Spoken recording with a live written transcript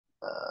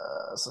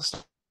So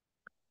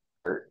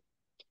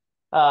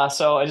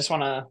so I just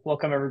want to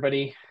welcome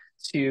everybody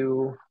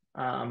to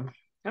I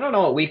don't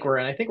know what week we're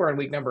in. I think we're in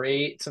week number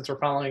 8 since we're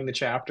following the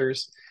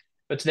chapters.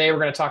 But today we're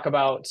going to talk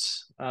about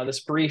this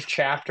brief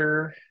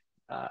chapter,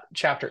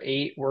 chapter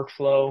 8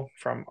 workflow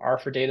from R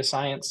for Data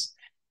Science.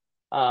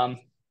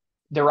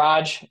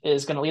 Dheeraj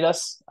is going to lead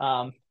us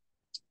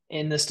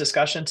in this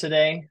discussion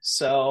today.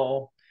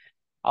 So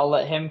I'll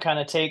let him kind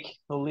of take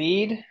the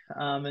lead.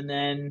 And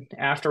then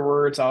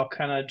afterwards, I'll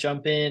kind of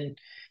jump in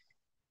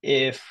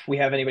if we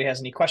have anybody has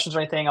any questions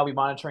or anything. I'll be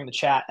monitoring the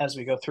chat as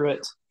we go through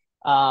it.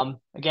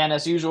 Again,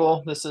 as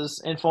usual, this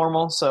is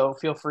informal, so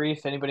feel free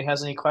if anybody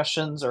has any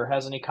questions or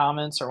has any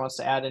comments or wants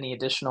to add any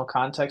additional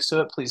context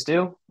to it, please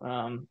do.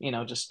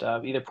 Just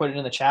either put it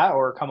in the chat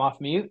or come off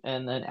mute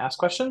and then ask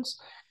questions.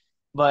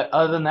 But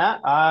other than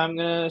that, I'm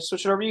gonna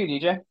switch it over to you,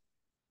 DJ.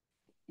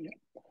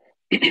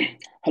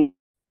 Hello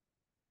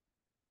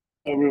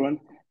everyone.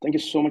 Thank you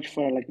so much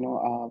for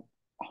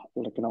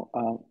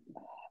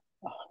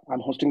I'm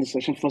hosting this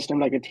session first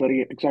time. It's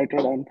very excited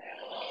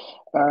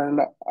and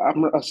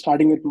I'm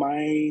starting with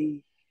my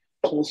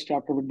first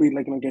chapter would be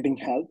getting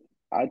help.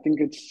 I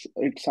think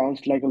it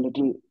sounds like a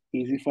little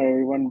easy for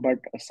everyone, but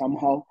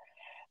somehow,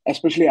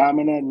 especially I'm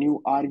in a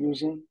new R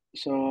user.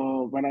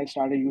 So when I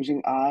started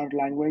using R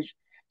language,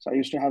 so I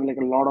used to have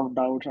a lot of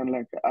doubts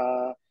and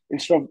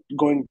instead of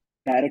going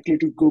directly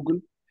to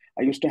Google,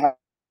 I used to have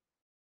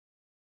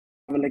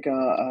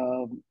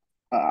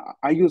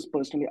I use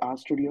personally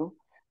RStudio.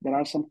 There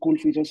are some cool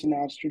features in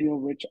RStudio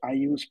which I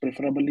use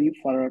preferably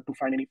for to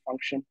find any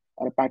function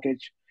or a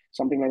package,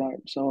 something like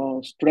that.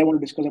 So today I want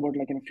to discuss about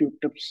in a few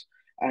tips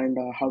and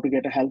how to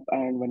get a help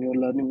and when you're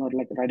learning or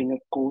writing a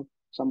code,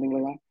 something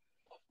like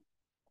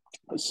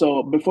that.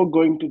 So before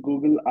going to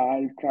Google,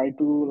 I'll try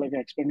to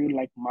explain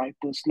you my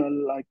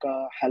personal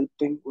help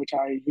thing which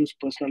I use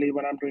personally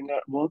when I'm doing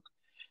work.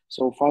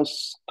 So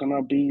first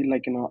gonna be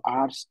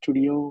R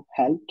Studio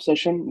help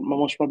session.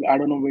 Most probably I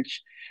don't know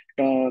which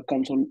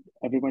console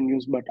everyone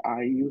use, but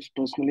I use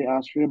personally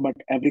R Studio. But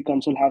every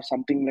console have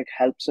something like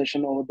help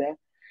session over there.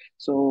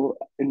 So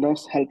in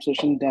this help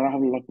session, there are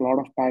a lot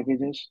of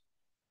packages.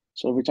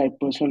 So which I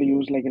personally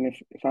use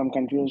if I'm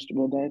confused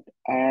with that,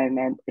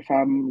 and if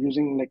I'm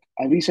using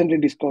I recently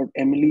discovered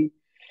Emily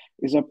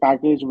is a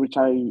package which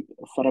I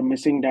for a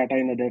missing data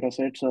in a data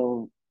set.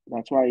 So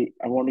that's why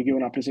I want to give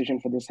an appreciation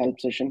for this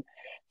help session.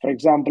 For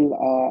example,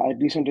 I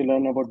recently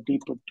learned about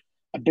dput,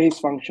 a base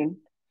function.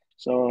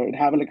 So it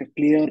have a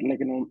clear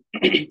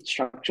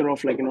structure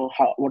of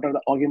how what are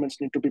the arguments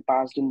need to be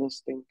passed in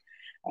this thing,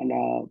 and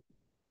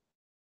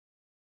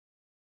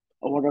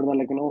what are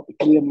the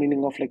clear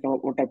meaning of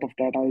what type of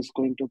data is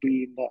going to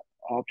be in the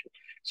object.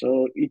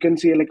 So you can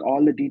see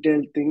all the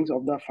detailed things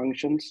of the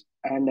functions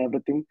and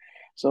everything.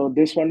 So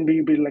this one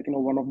will be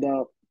one of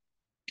the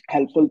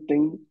helpful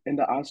thing in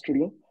the R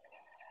Studio.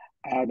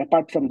 And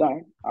apart from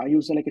that, I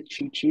use a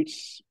cheat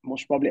sheets.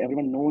 Most probably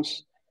everyone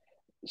knows.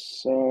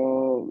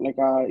 So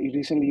I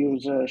recently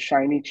used a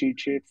Shiny cheat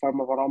sheet for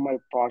one of my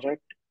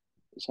project.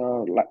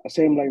 So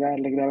same like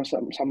that. There are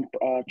some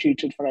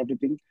cheat sheet for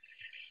everything.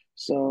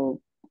 So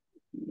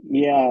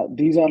yeah,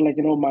 these are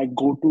my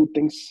go-to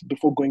things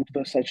before going to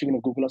the searching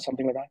in Google or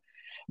something like that.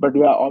 But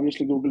yeah,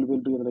 obviously Google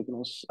will be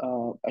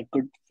a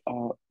good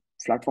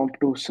platform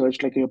to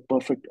search a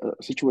perfect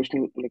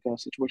situational a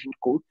situation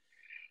code.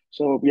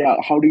 So yeah,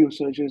 how do you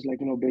search is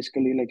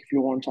basically if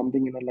you want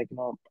something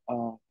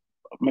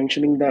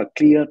mentioning the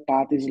clear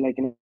path is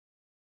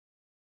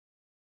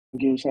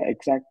gives an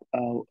exact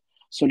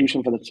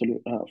solution for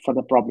for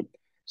the problem.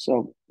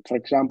 So, for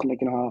example,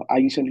 I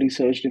recently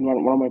searched in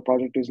one of my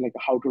projects is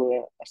how to do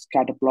a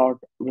scatter plot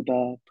with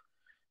the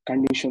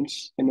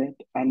conditions in it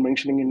and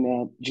mentioning in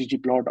a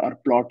ggplot or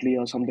plotly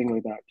or something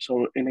like that.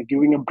 So, in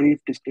giving a brief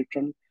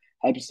description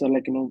helps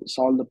the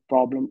solve the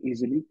problem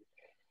easily.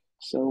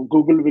 So,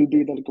 Google will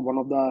be one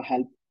of the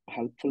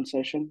helpful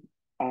session.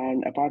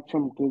 And apart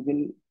from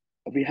Google,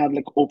 we have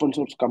open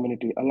source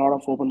community. A lot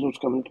of open source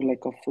community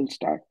like a full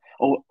stack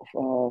or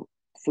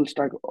full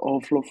stack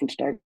overflow full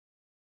stack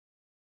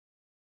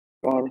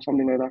or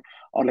something like that,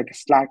 or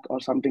Slack or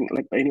something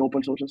like any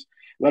open sources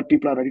where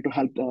people are ready to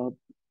help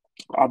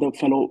other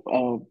fellow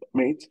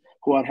mates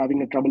who are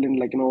having a trouble in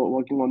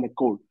working on the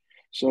code.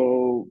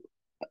 So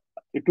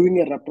doing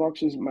a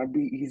reprox is might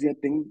be easier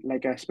thing,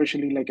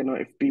 especially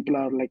if people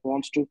are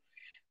wants to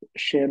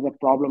share the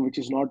problem which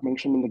is not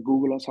mentioned in the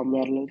Google or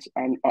somewhere else,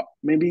 and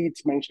maybe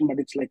it's mentioned but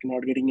it's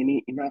not getting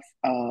any enough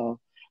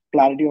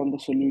clarity on the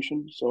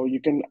solution. So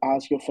you can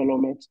ask your fellow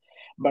mates,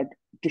 but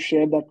to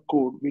share that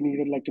code, we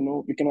needed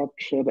we cannot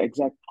share the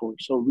exact code,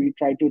 so we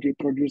try to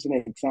reproduce an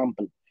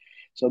example.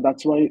 So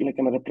that's why a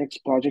Reprex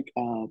project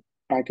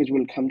package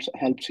will comes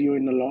helps you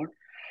in a lot.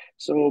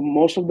 So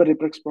most of the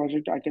Reprex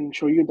project, I can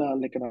show you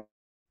the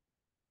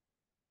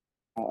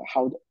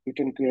how you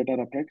can create a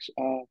Reprex.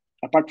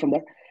 Apart from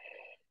that,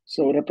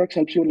 so Reprex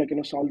helps you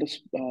solve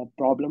this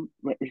problem.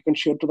 You can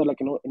share to the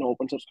in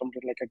open source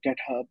community like a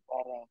GitHub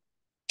or a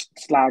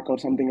Slack or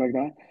something like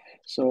that.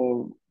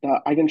 So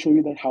I can show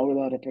you that how the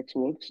Reprex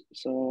works.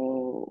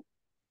 So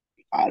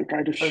I'll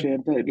try to So, share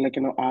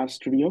the R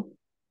Studio.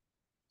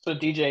 so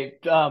DJ,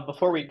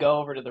 before we go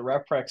over to the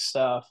RepRec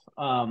stuff,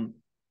 if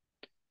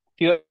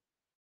you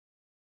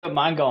don't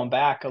mind going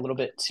back a little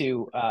bit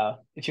to,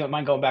 if you don't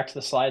mind going back to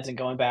the slides and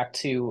going back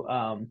to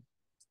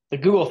the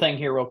Google thing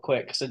here real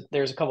quick, because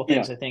there's a couple Yeah,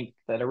 things I think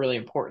that are really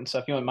important. So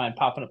if you wouldn't mind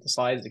popping up the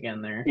slides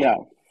again there. yeah,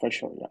 for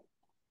sure. Yeah,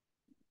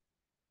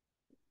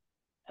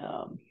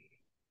 Um,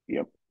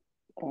 yep.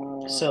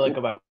 so like Yep.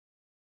 go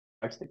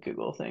back to the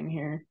Google thing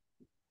here.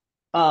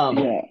 Um,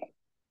 Yeah,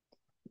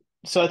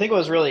 so I think it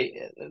was really,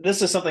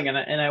 this is something, and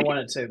I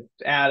wanted to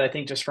add, I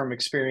think just from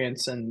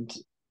experience and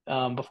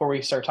before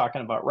we start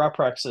talking about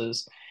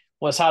reprexes,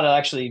 was how to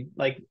actually,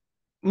 like,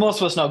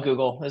 most of us know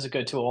Google is a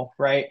good tool,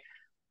 right?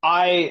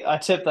 A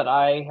tip that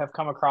I have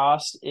come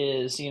across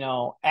is,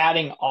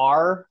 adding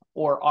R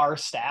or R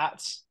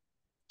stats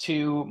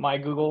to my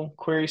Google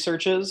query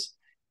searches.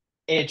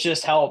 It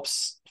just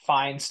helps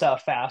find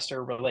stuff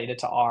faster related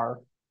to R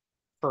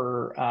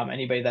for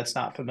anybody that's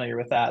not familiar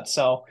with that.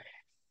 So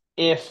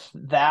if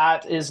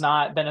that is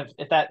not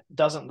if that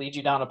doesn't lead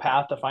you down a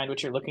path to find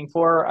what you're looking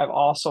for, I've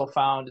also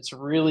found it's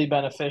really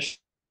beneficial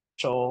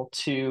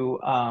to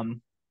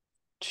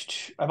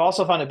I've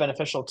also found it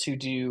beneficial to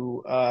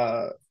do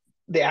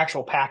the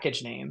actual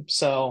package name.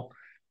 So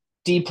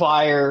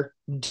dplyr,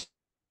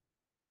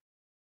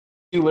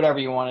 do whatever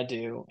you want to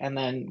do, and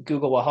then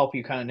Google will help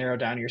you kind of narrow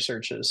down your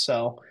searches.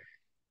 So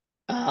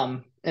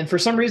and for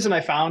some reason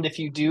I found if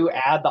you do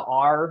add the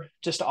R,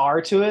 just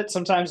R to it,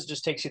 sometimes it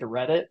just takes you to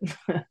Reddit.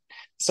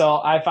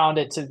 So I found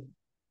it to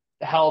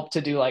help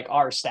to do like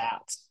R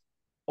stats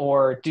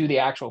or do the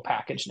actual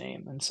package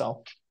name. And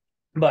so,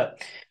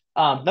 but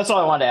that's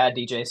all I wanted to add,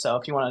 DJ. So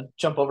if you want to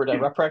jump over to yeah,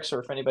 RepRex or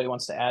if anybody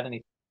wants to add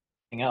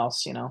anything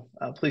else,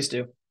 please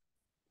do.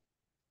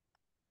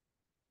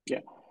 yeah.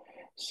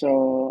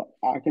 So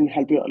I can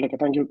help you.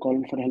 Thank you,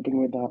 Colin, for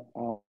helping with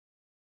the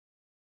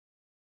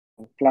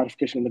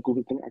clarification in the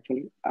Google thing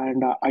actually,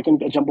 and I can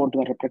jump on to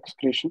the reprex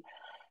creation.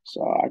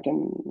 So I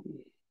can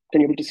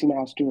you able to see my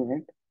R Studio,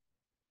 right?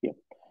 Yeah.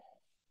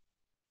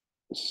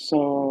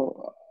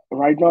 So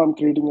right now I'm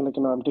creating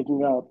I'm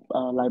taking a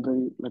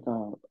library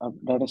a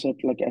data set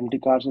like empty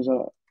cars is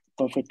a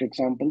perfect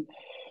example.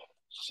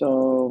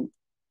 So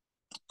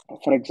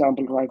for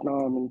example, right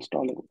now I'm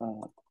installing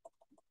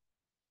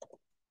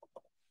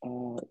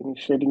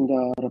initiating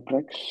the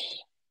reprex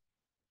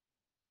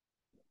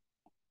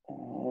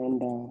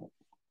and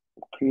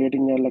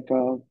creating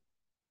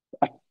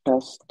a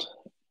test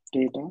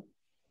data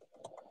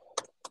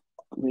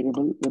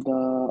variable with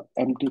the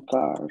empty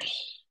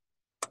cars.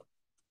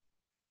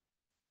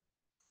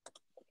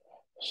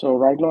 So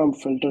right now I'm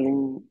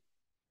filtering.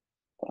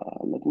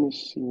 Let me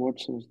see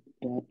what's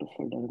there to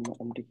filter in the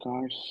empty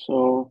cars.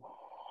 So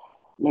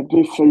let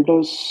me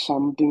filter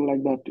something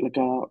like that, like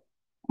a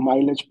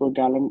mileage per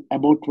gallon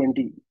about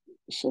 20.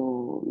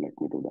 So let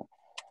me do that.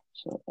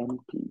 So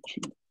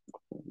MPG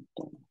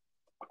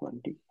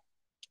 20.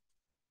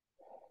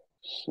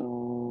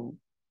 So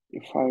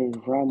if I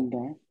run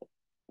that,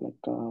 like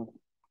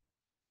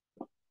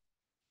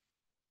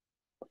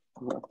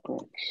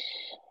reprex,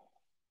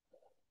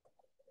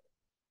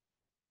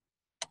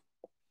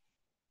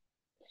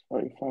 so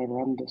if I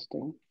run this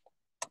thing,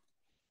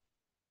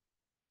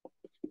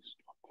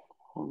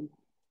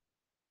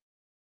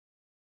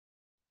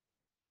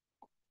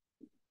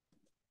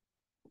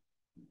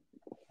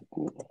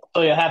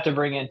 So you'll have to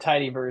bring in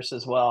tidyverse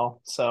as well.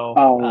 So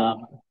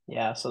oh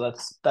yeah, so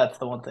that's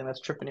the one thing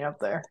that's tripping you up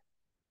there.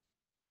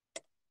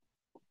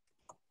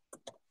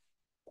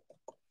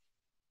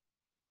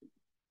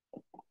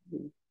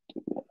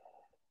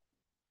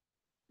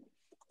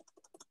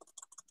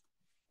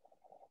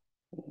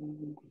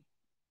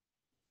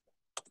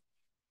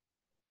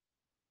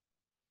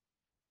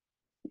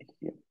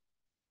 yeah.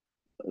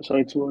 So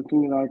it's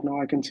working right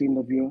now. I can see in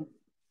the viewer.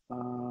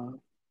 Uh,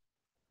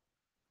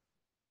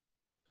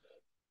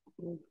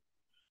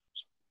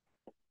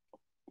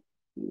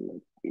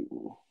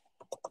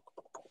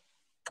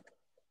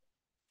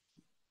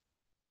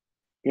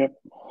 yep.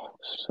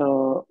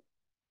 So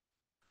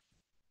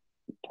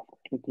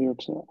it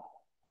creates a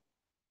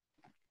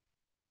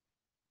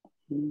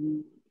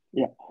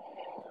yeah.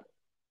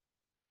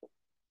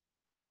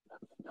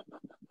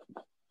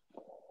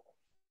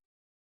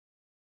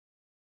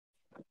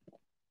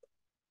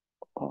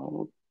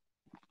 Uh,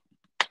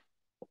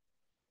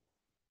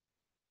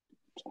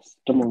 just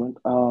a moment.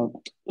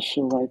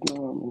 So right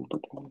now I'm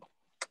inputting.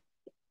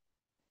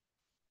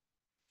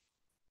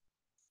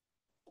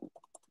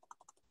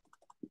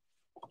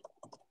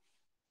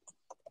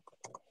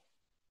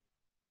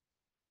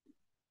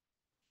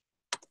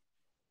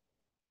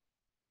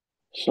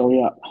 So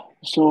yeah,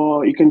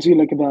 so you can see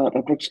like the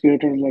reference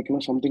creator like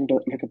something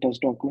like a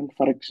test document.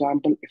 For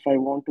example, if uh,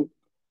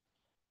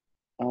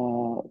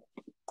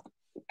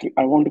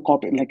 I want to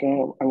copy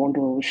I want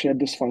to share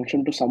this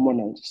function to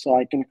someone else, so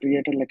I can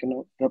create a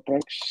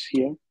reprex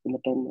here in the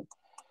terminal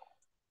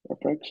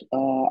reprex.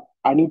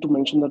 I need to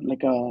mention that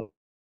like a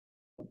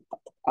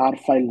R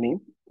file name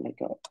with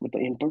the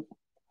input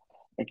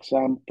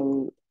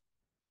example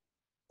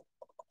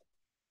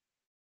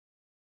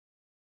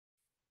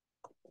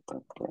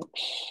reprex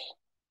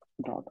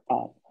dot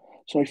r.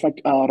 So if I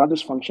run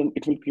this function,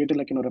 it will create a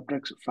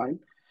reprex file,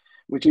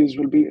 which is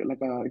will be like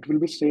it will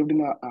be saved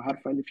in a R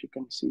file, if you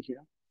can see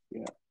here.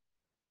 Yeah.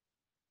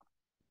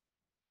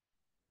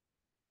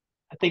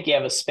 I think you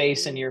have a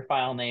space in your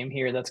file name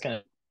here that's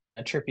going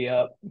to trip you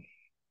up.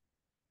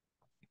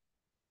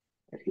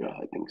 Yeah,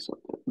 I think so.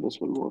 This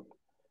will work.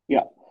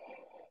 Yeah.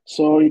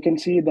 So you can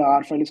see the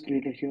R file is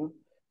created here.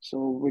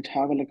 So which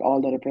have like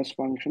all the repress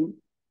function.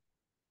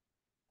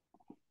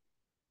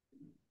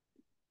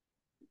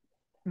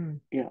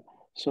 Yeah.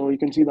 So you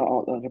can see the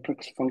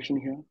reprex function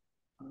here.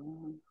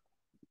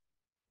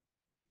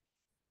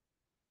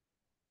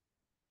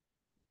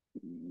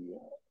 Yeah.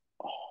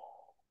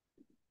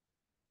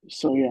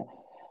 So yeah.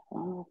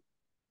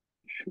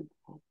 Should,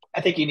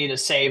 I think you need to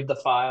save the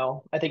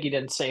file. I think you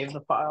didn't save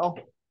the file.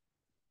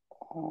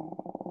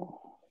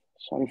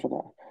 Sorry for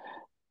that.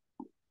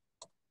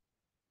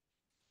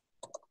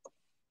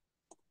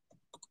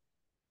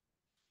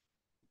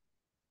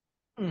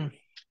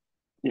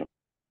 Yeah.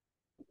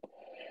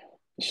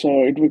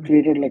 So it will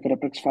created like a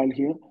reprex file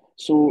here.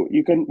 So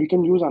you can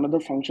use another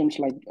functions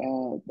like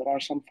there are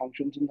some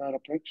functions in the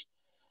reprex,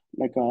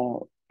 like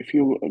if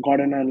you got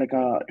in a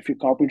if you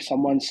copied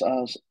someone's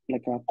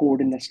like a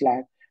code in the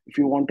Slack, if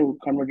you want to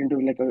convert into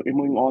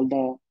removing all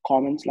the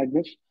comments like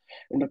this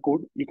in the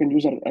code, you can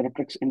use a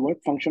reprex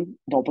invert function,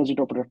 the opposite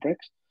of reprex.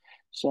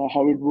 So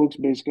how it works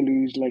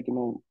basically is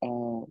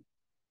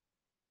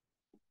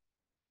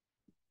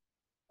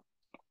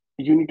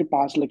you need to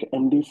pass like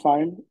md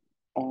file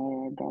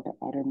dot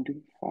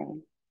rmd file.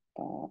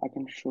 I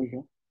can show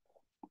here.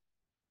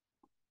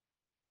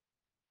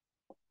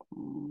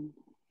 Mm,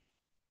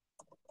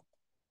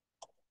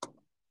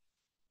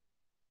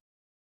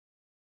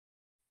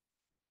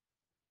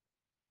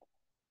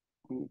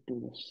 let me do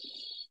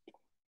this.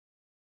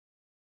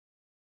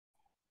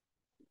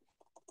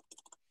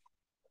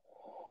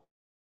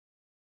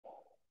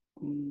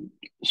 Mm,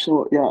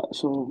 so yeah,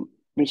 so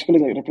basically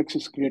the reprex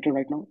is created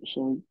right now,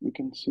 so you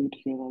can see it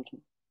here also.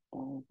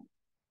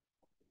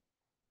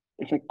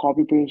 If I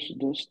copy paste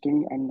this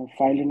thing and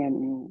file in a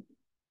new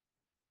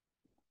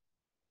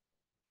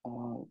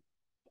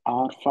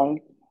R file,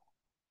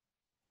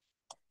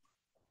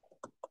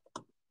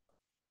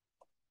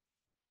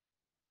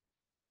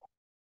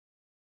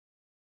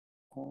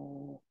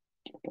 uh,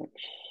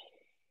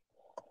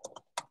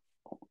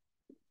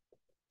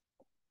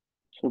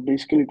 so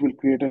basically it will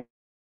create a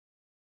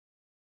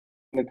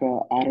like a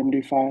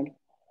RMD file,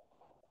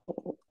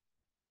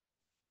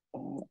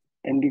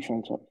 MD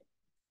file, sorry.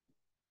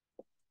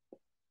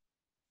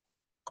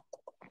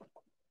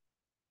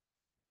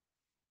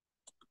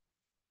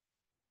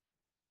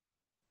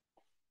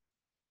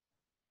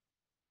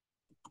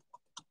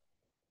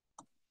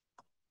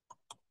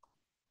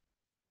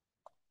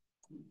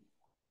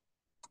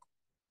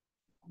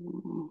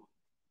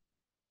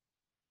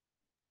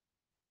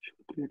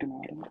 Create an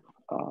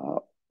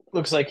RMD.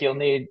 Looks like you'll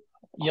need a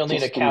Just a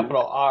minute.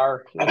 capital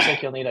R. Looks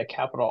like you'll need a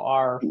capital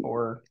R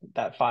for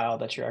that file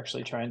that you're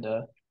actually trying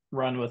to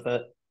run with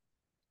it.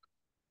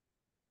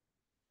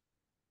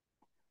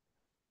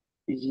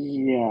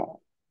 Yeah,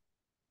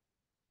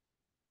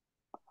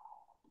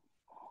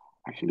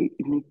 actually,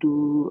 you need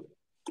to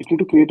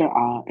create a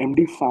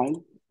MD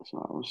file. So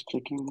I was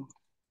checking.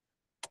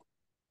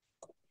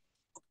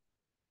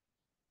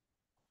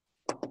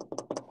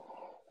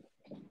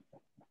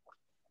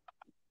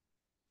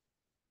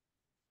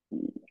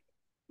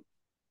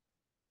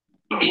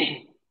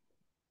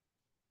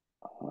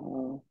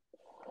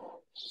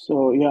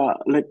 So yeah,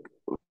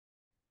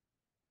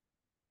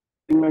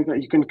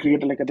 you can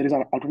create there is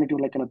an alternative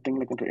like a thing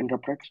like in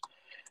reprex.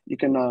 You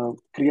can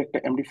create the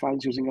MD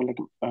files using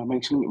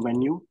mentioning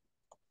venue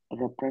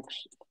reprex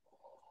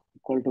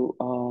equal to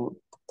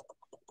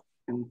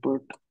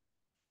input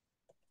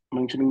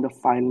mentioning the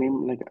file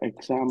name like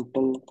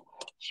example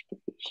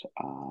space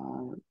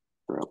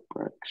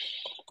reprex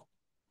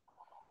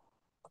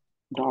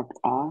dot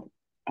r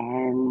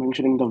and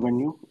mentioning the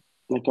venue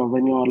like a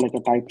venue or like a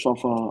types of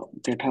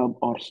GitHub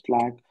or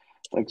Slack.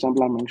 For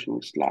example, I'm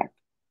mentioning Slack.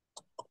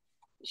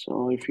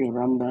 So if you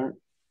run that,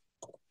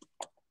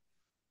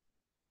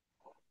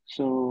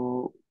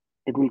 so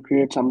it will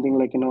create something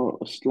like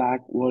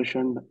Slack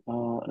version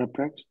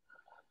reprex.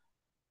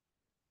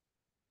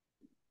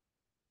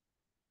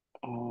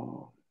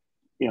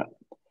 Yeah.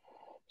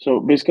 So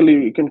basically,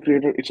 you can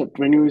create it's a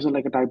venue is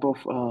like a type of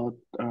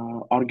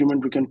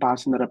argument we can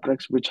pass in the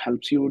reprex, which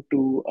helps you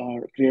to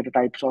create a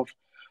types of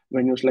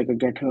venues like a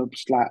GitHub,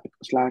 Slack,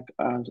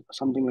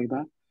 something like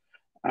that.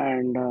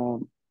 And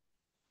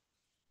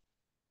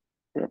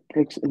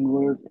reprex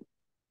invert.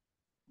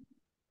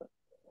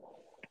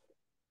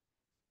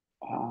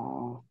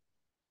 Uh,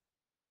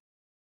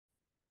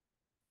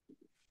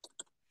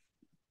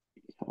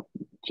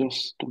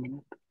 just a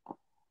minute.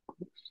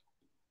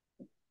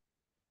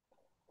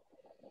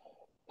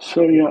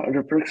 So yeah,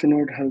 reprex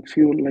invert helps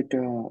you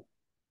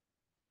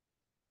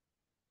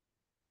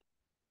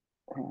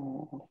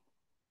uh,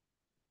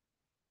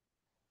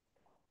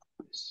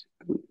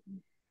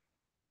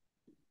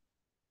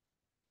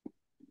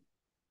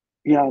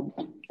 Yeah.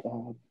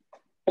 Uh,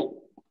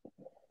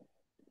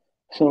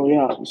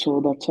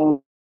 so that's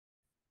all.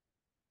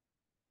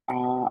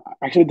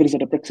 Actually, there is a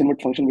reprex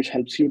invert function which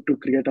helps you to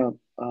create a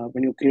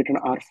when you create an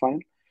R file,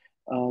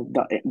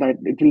 that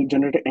it will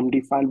generate an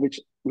MD file which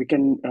we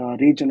can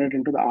regenerate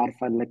into the R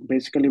file. Like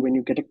basically, when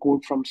you get a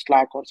code from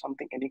Slack or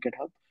something, any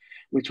GitHub,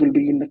 which will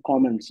be in the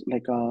comments,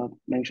 like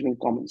mentioning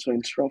comments. So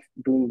instead of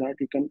doing that,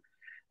 you can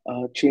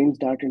change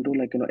that into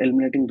like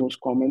eliminating those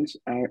comments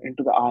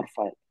into the R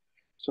file.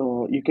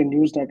 So you can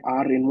use that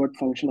R invert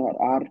function or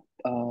R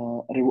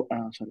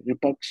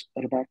repex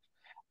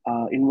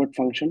invert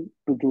function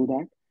to do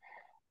that.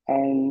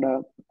 And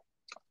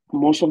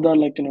most of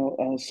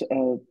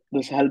the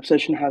this help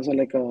session has a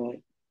like a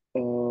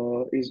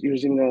is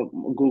using a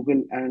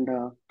Google and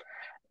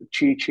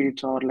cheat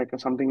sheets or like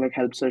something like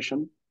help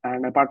session.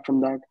 And apart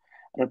from that,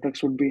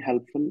 reprex would be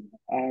helpful.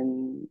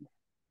 And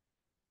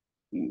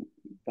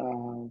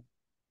uh,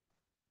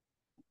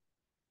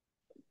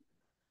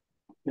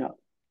 yeah,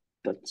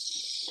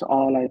 that's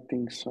all I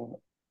think. So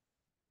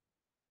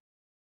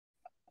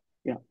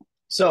yeah.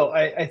 So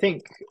I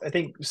think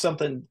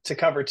something to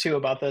cover too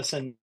about this,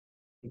 and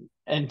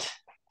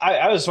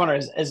I was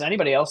wondering, has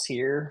anybody else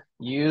here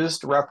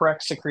used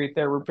RepRex to create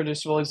their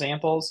reproducible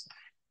examples?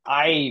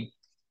 I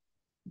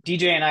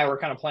DJ and I were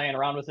kind of playing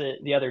around with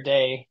it the other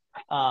day.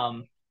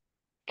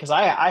 Because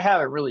I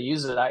haven't really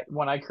used it.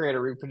 When I create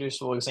a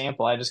reproducible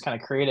example, I just kind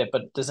of create it.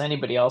 But does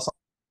anybody else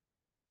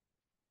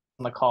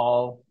on the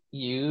call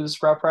use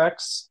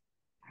RepRex?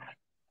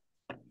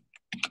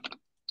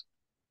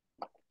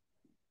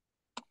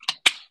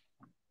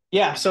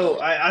 Yeah, so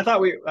I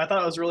thought it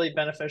was really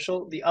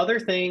beneficial. That the other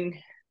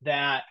thing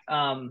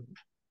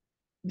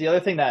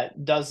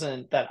that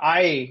doesn't that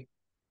I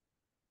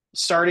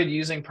started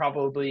using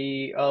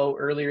probably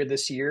earlier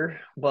this year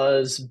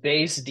was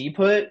base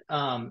dput.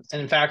 And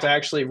in fact, I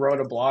actually wrote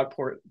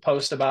a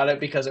post about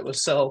it because it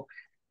was so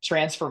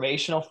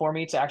transformational for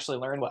me to actually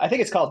learn what I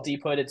think it's called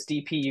dput. It's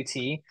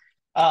DPUT.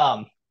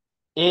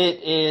 It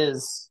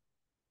is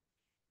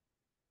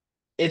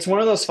it's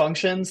one of those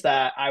functions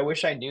that I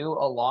wish I knew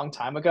a long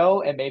time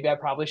ago, and maybe I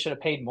probably should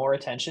have paid more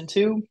attention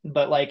to.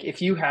 But like,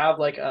 if you have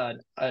like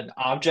an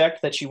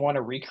object that you want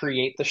to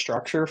recreate the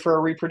structure for a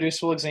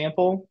reproducible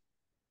example,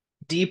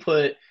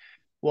 dput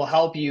will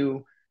help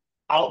you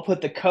output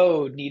the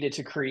code needed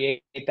to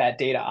create that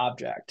data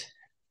object.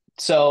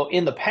 So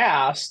in the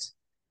past,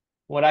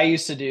 what I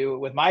used to do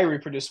with my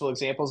reproducible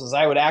examples is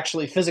I would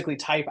actually physically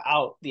type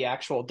out the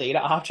actual data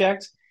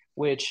object,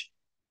 which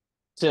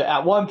to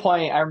at one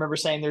point I remember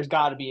saying there's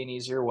got to be an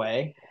easier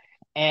way,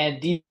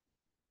 and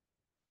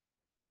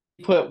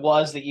dput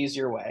was the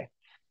easier way.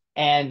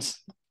 And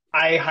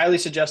I highly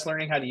suggest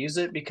learning how to use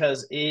it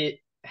because it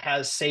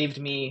has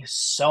saved me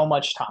so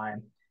much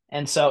time.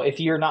 And so if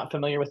you're not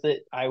familiar with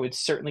it, I would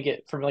certainly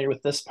get familiar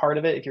with this part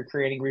of it if you're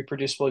creating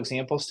reproducible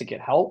examples to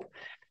get help,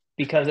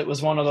 because it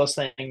was one of those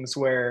things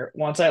where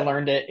once I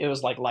learned it, it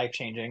was like life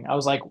changing. I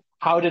was like,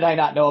 how did I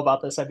not know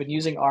about this? I've been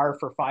using R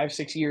for 5,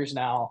 6 years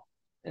now.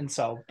 And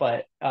so,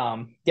 but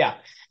yeah,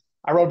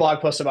 I wrote a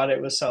blog post about it.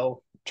 It was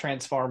so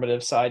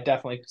transformative. So I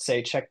definitely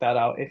say check that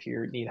out if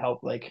you need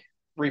help, like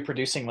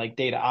reproducing like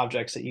data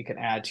objects that you can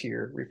add to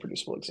your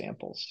reproducible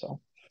examples. So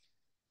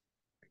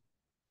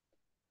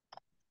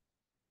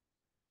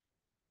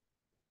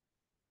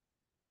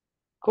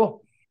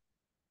cool.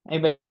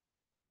 Anybody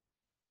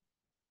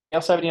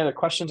else have any other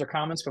questions or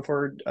comments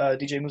before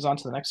DJ moves on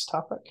to the next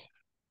topic?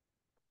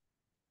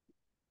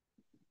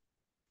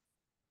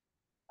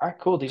 All right,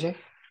 cool, DJ.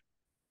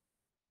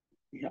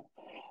 Yeah.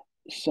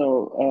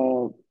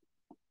 So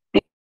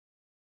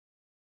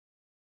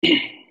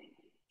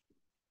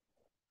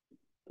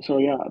so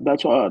yeah,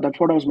 that's what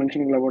I was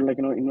mentioning about like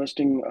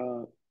investing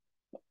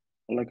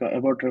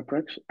about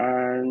reprex.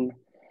 And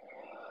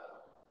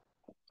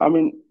I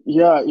mean,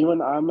 yeah,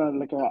 even I'm a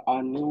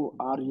new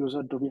R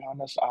user. To be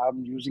honest,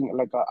 I'm using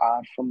like a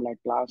R from like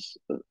last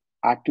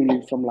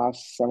actively from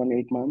last 7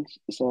 8 months.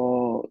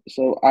 So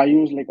I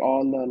use like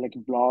all the like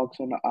blogs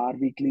on R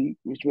weekly,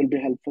 which will be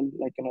helpful.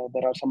 Like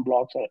there are some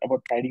blogs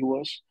about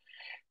tidyverse.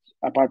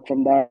 Apart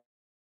from that,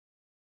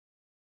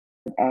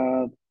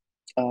 uh,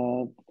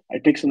 uh,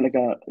 it takes a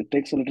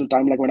little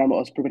time. Like when I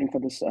was preparing for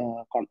this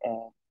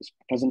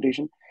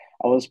presentation,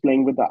 I was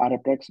playing with the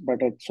RFX, but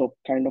it's so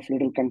kind of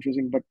little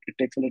confusing. But it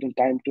takes a little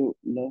time to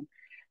learn.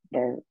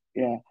 But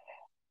yeah,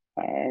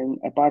 and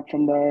apart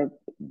from that,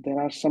 there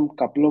are some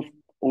couple of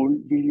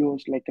old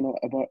videos like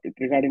about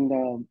regarding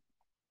the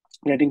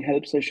getting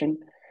help session.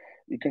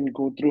 You can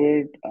go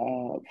through it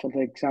for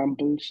the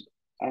examples.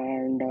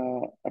 And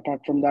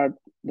apart from that,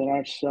 there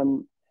are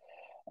some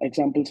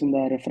examples in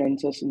the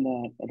references in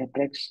the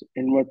reprex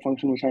invert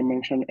function which I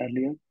mentioned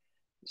earlier.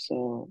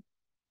 So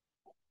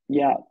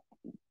yeah,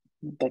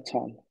 that's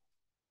all.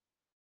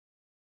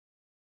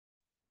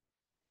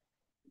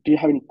 Do you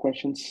have any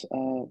questions?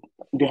 Do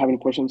you have any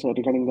questions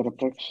regarding the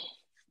reprex?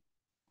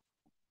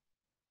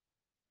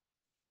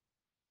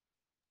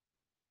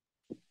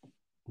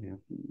 Yeah.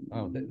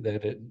 Oh,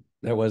 that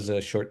That was a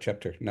short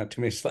chapter, not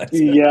too many slides.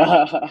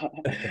 Yeah,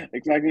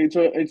 exactly.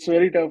 It's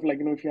very tough. Like,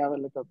 if you have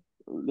like a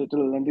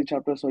little lengthy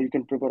chapter, so you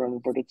can prepare on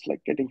it, but it's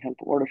like getting help.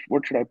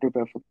 What should I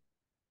prepare for?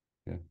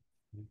 Yeah,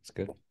 it's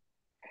good.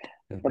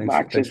 Yeah, But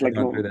Max thanks is for like,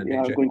 going through that,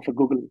 yeah, DJ. going for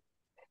Google.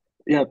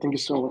 Yeah, thank you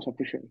so much. I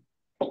appreciate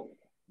it.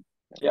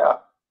 Yeah.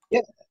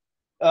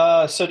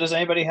 Yeah. So does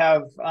anybody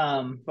have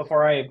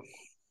before I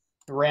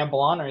ramble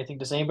on or anything,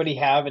 does anybody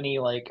have any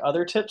like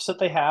other tips that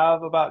they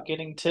have about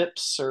getting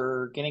tips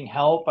or getting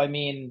help? I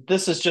mean,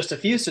 this is just a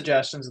few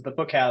suggestions that the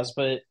book has,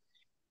 but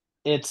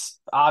it's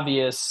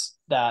obvious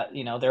that,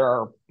 there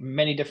are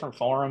many different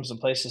forums and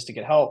places to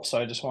get help. So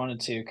I just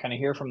wanted to kind of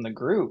hear from the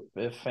group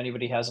if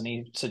anybody has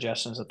any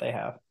suggestions that they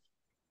have.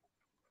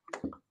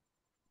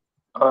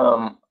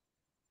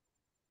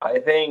 I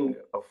think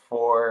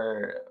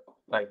for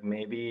like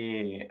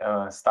maybe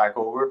Stack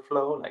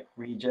Overflow, like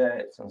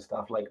rejets and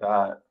stuff like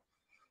that,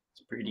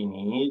 it's pretty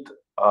neat.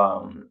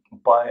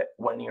 But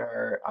when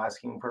you're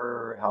asking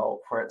for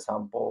help, for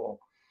example,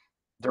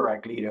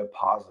 directly to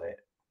deposit,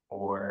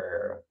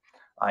 or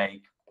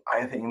like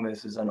I think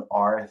this is an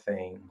R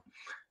thing.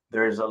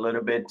 There's a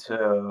little bit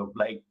to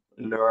like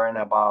learn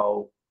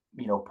about,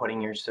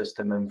 putting your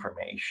system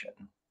information.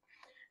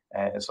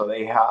 And so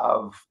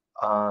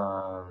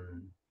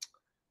um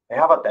they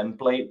have a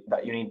template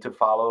that you need to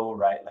follow,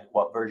 right? Like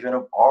what version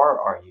of R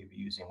are you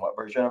using? What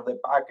version of the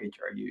package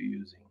are you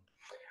using?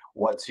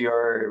 What's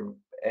your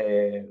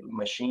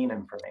machine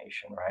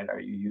information, right? Are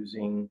you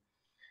using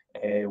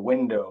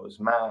Windows,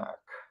 Mac,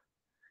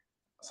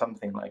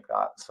 something like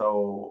that?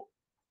 So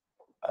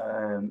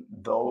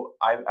though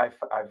I've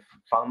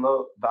found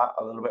that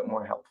a little bit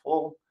more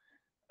helpful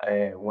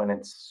when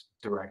it's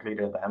directly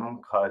to them,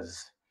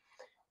 because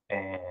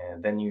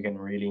then you can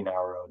really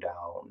narrow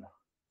down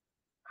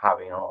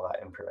having all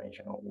that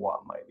information on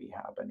what might be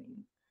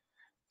happening.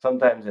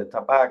 Sometimes it's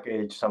a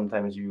package,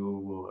 sometimes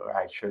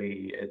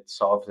it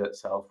solves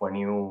itself when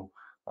you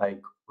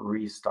like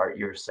restart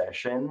your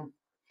session.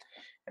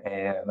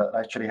 And that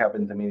actually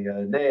happened to me the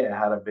other day. I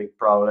had a big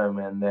problem,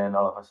 and then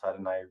all of a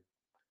sudden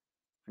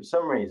for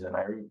some reason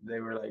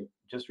they were like,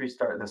 just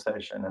restart the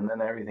session, and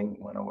then everything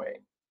went away.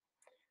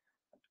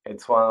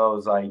 It's one of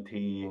those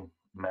IT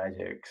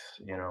magics,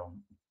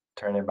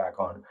 turn it back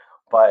on.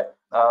 But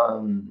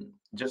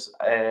just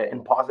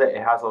in Posit,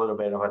 it has a little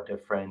bit of a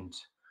different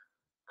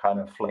kind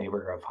of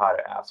flavor of how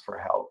to ask for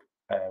help,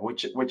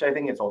 which I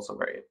think is also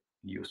very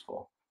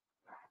useful.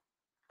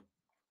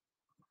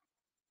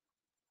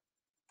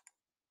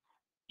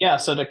 Yeah,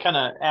 so to kind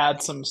of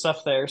add some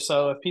stuff there.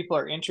 So if people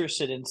are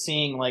interested in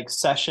seeing like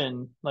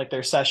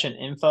their session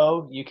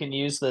info, you can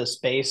use the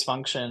space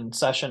function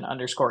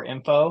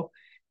session_info,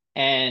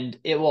 and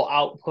it will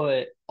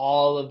output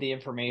all of the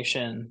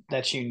information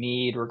that you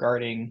need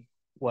regarding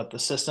what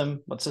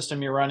system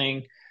you're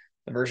running,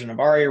 the version of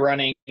R you're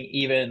running,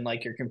 even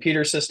like your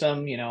computer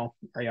system,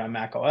 are you on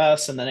Mac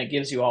OS? And then it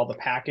gives you all the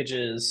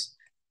packages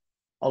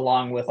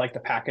along with like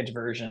the package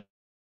versions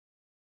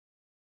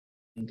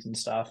and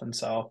stuff. And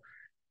so,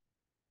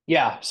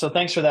 yeah, so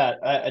thanks for that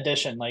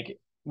addition. Like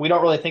we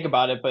don't really think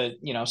about it, but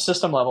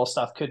system level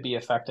stuff could be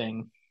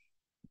affecting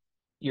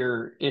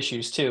your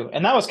issues too.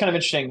 And that was kind of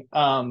interesting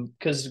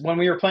because when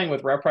we were playing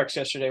with RepRex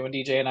yesterday, when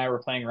DJ and I were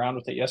playing around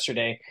with it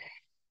yesterday,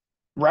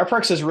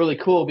 RepRex is really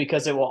cool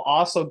because it will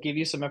also give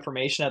you some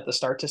information at the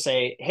start to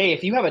say, hey,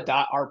 if you have a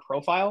 .r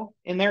profile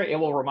in there, it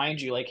will remind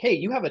you like, hey,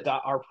 you have a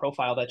 .r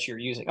profile that you're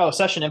using. Oh,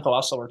 session info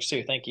also works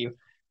too. Thank you.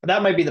 But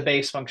that might be the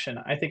base function.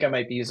 I think I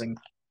might be using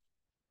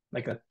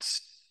like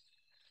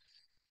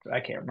I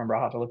can't remember.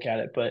 I'll have to look at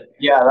it, but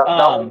yeah, that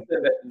one's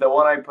the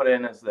one I put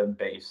in as the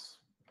base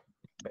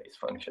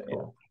function.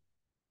 Cool.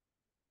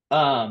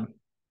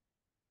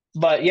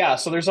 But yeah,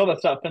 so there's all that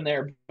stuff in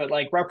there, but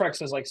like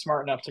RepRex is like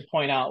smart enough to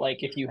point out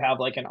like if you have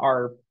like an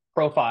R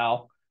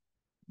profile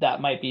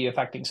that might be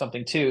affecting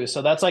something too.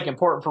 So that's like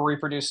important for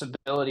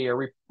reproducibility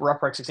or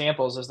RepRex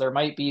examples is there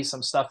might be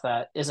some stuff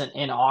that isn't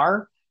in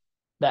R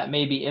that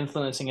may be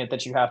influencing it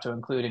that you have to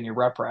include in your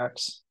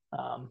RepRex.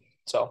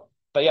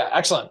 But yeah,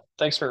 excellent.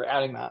 Thanks for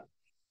adding that.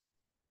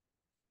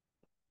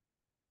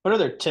 What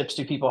other tips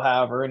do people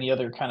have or any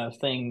other kind of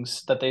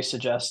things that they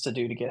suggest to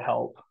do to get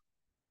help?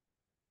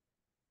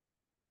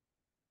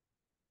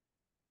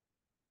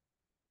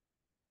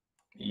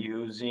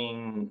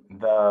 Using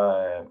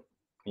the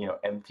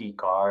empty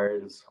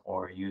cards,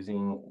 or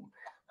using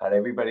that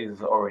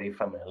everybody's already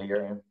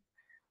familiar.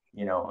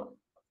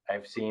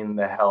 I've seen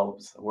the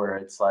helps where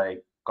it's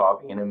like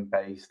copying and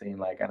pasting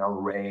like an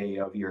array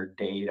of your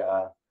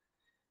data.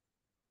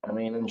 I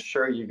mean, I'm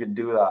sure you could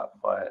do that,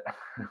 but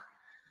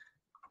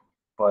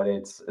but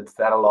it's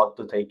that a lot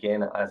to take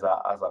in as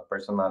a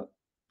person that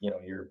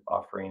you're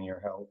offering your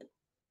help.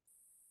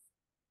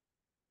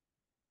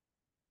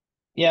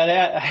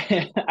 Yeah,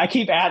 I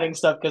keep adding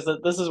stuff because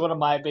this is one of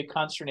my big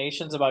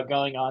consternations about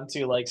going on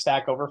to like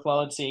Stack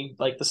Overflow and seeing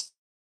like the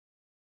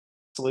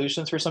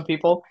solutions for some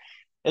people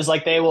is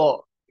like they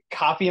will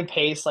copy and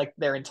paste like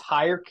their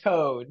entire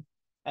code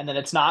and then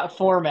it's not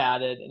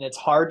formatted and it's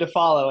hard to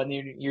follow and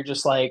you're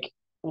just like,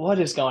 what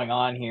is going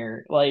on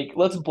here? Like,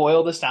 let's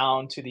boil this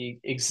down to the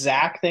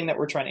exact thing that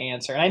we're trying to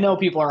answer. And I know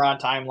people are on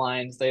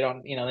timelines. They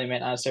don't, they may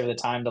not necessarily have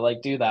the time to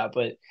like do that,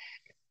 but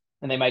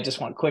and they might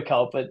just want quick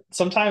help. But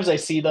sometimes I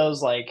see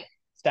those like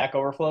Stack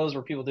Overflows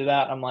where people do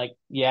that. I'm like,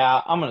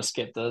 yeah, I'm gonna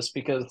skip this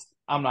because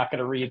I'm not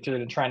gonna read through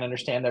it and try and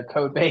understand their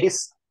code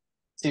base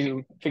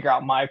to figure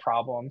out my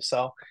problem.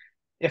 So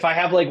if I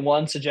have like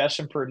one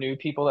suggestion for new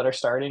people that are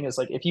starting is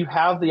like if you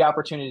have the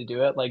opportunity to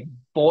do it, like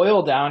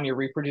boil down your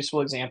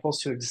reproducible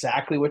examples to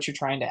exactly what you're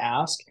trying to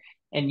ask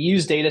and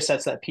use data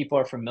sets that people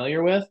are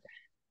familiar with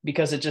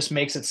because it just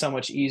makes it so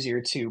much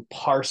easier to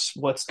parse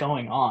what's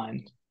going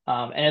on.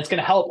 And it's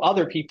going to help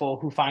other people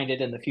who find it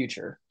in the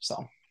future.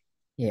 So,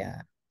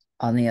 yeah.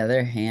 On the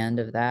other hand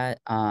of that,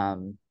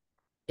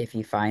 if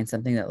you find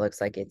something that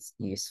looks like it's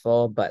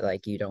useful, but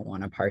like you don't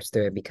want to parse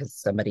through it because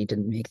somebody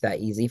didn't make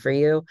that easy for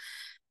you,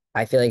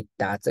 I feel like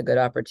that's a good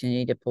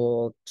opportunity to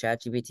pull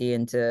ChatGPT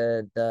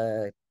into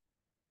the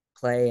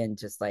play and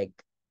just like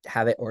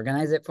have it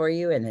organize it for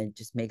you, and it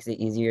just makes it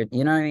easier.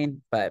 You know what I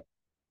mean? But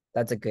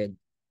that's a good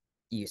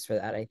use for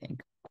that, I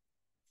think.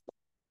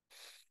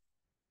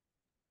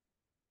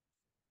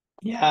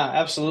 yeah,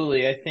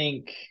 absolutely. I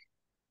think,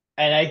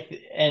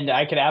 and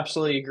I could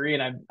absolutely agree.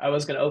 And I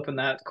was going to open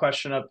that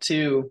question up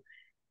too.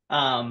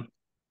 Um,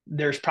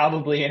 there's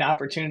probably an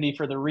opportunity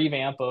for the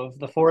revamp of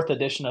the fourth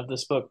edition of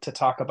this book to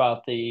talk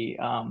about the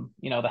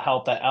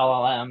help that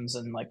LLMs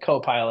and like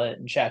Copilot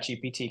and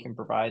ChatGPT can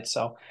provide.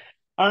 So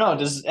I don't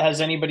know.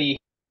 Has anybody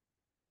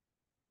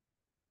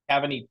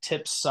have any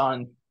tips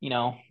on,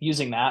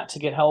 using that to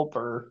get help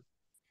or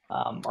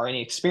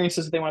any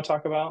experiences that they want to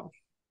talk about?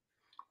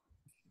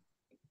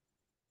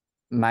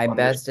 My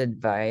best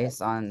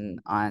advice on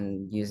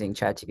using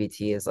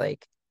ChatGPT is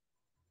like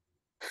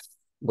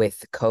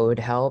with code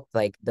help,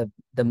 like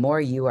the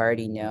more you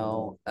already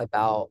know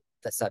about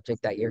the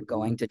subject that you're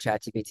going to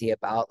ChatGPT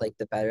about, like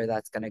the better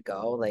that's going to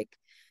go. Like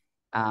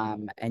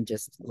and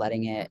just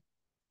letting it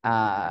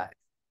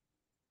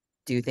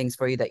do things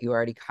for you that you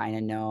already kind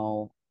of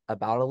know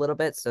about a little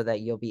bit, so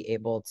that you'll be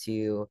able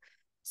to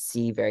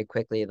see very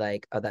quickly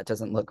like, oh, that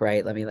doesn't look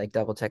right, let me like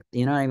double check,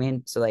 you know what I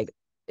mean? So like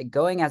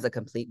going as a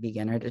complete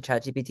beginner to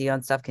ChatGPT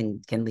on stuff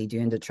can lead you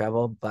into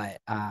trouble.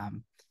 But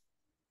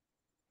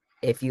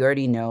if you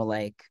already know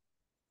like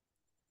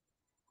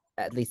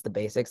at least the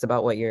basics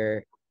about what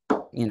you're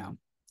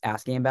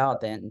asking about,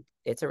 then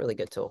it's a really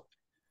good tool.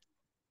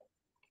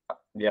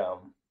 Yeah,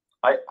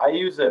 I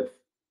use it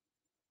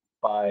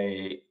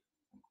by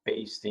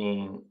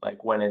pasting,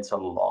 like when it's a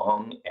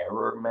long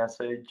error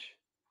message,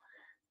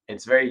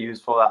 it's very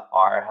useful that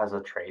R has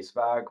a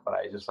traceback, but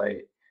I just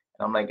like,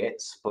 and I'm like,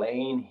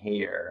 explain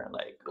here,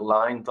 like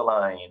line to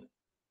line,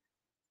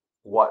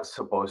 what's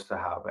supposed to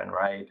happen,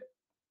 right?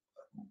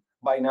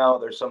 By now,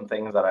 there's some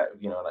things that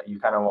that you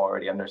kind of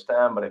already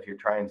understand, but if you're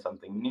trying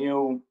something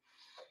new,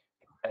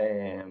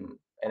 and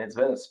it's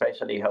been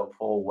especially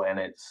helpful when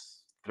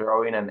it's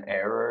throwing an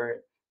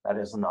error that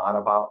is not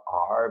about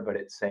R, but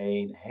it's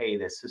saying, hey,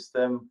 the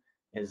system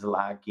is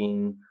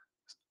lacking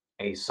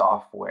a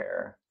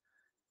software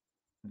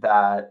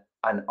that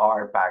an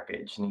R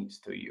package needs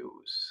to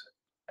use,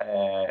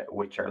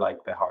 which are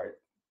like the hard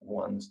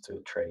ones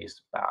to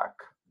trace back.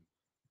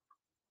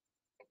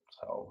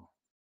 So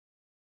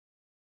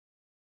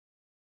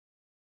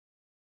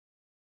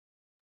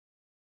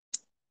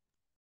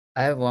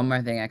I have one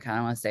more thing I kind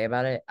of want to say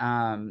about it.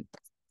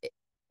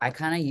 I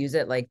kind of use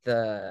it like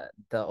the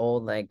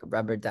old like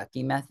rubber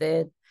ducky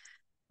method.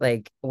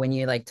 Like when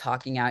you're like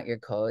talking out your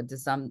code to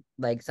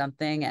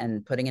something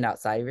and putting it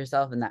outside of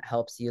yourself, and that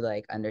helps you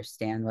like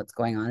understand what's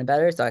going on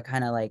better. So I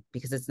kind of like,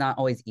 because it's not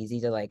always easy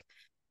to like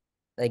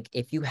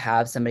if you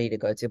have somebody to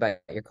go to about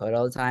your code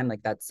all the time,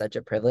 like that's such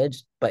a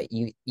privilege. But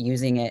you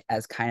using it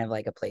as kind of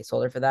like a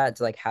placeholder for that,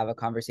 to like have a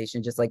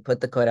conversation, just like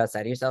put the code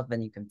outside of yourself,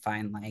 and you can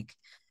find like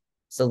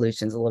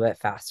solutions a little bit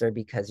faster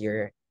because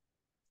you're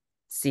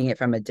seeing it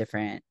from a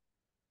different,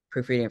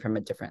 proofreading it from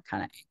a different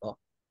kind of angle.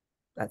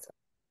 That's it.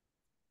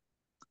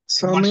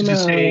 So what did you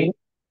say?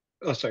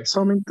 Oh, sorry.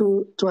 Something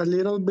to a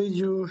little bit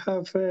you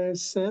have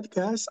said,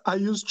 guys. I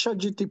use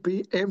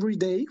ChatGPT every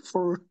day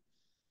for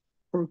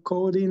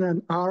coding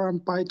and R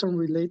and Python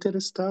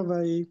related stuff.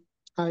 I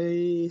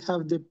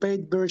have the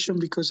paid version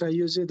because I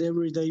use it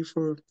every day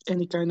for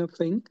any kind of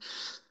thing.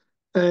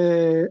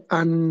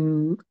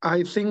 And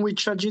I think with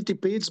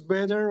ChatGPT it's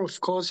better, of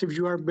course, if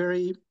you are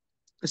very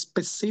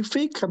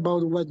specific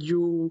about what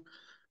you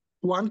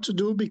want to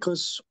do,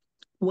 because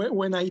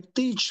when I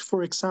teach,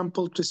 for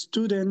example, to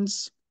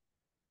students,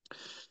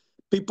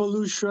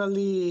 people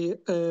usually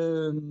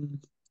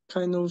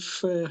kind of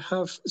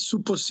have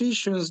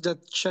suppositions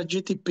that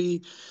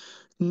ChatGPT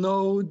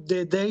know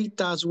the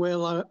data as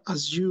well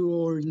as you,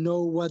 or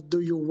know what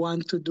do you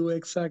want to do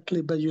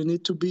exactly, but you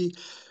need to be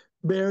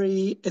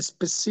very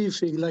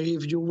specific. Like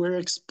if you were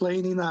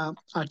explaining a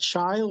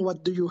child,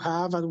 what do you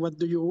have and what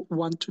do you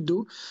want to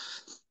do?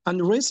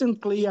 And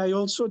recently, I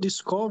also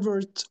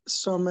discovered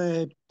some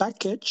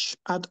package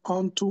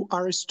add-on to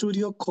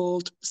RStudio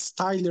called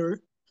Styler.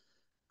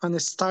 And a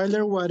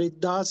styler, what it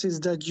does is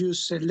that you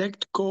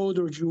select code,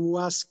 or you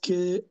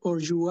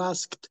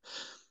asked,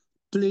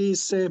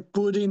 please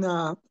put in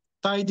a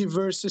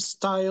tidyverse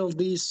style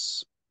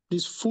this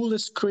full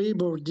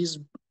script or this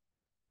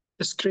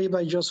script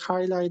I just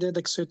highlighted,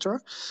 etc.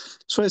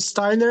 So a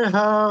styler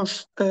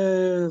have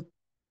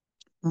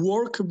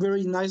work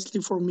very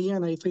nicely for me,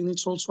 and I think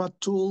it's also a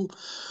tool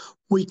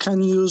we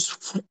can use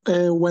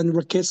when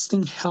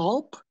requesting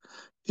help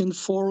in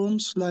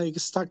forums like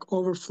Stack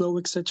Overflow,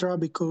 etc.,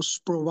 because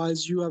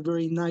provides you a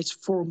very nice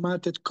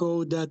formatted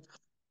code that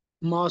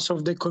most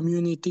of the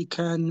community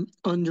can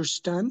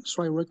understand.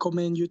 So I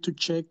recommend you to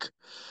check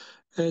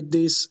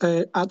this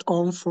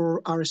add-on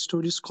for our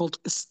studies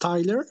called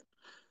Styler.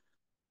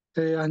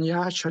 And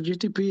yeah,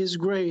 ChatGPT is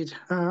great.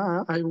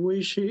 I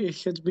wish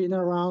it had been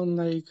around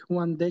like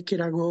 1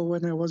 decade ago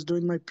when I was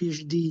doing my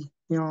PhD,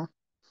 you know.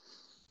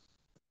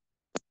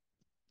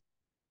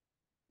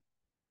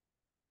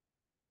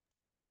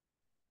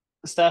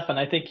 Stefan,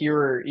 I think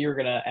you're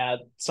gonna add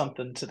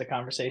something to the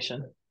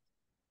conversation.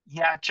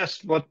 Yeah,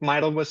 just what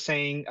Milo was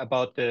saying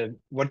about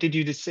what did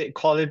you say,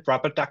 call it,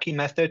 rubber ducky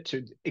method,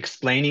 to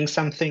explaining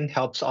something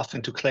helps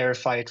often to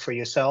clarify it for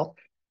yourself.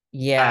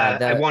 Yeah,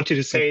 I wanted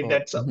to say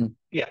people,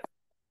 yeah.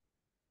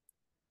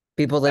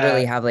 People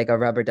literally have like a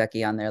rubber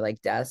ducky on their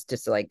like desk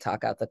just to like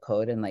talk out the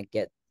code and like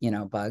get,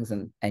 bugs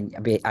and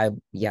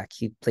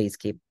please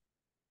keep.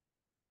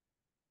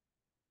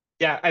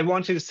 Yeah, I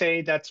wanted to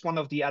say that's one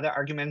of the other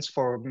arguments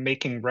for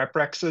making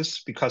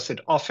reprexes, because it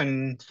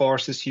often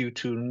forces you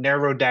to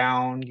narrow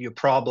down your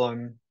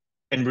problem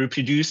and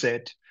reproduce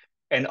it.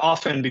 And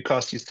often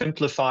because you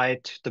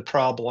simplified the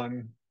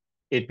problem,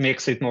 it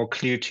makes it more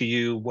clear to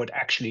you what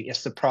actually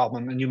is the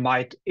problem, and you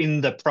might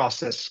in the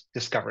process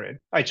discover it.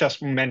 I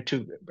just meant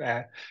to,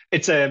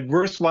 it's a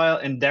worthwhile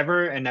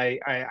endeavor, and I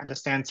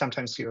understand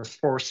sometimes you're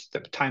forced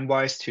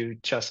time-wise to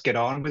just get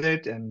on with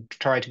it and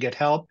try to get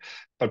help.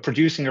 But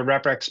producing a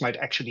reprex might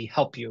actually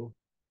help you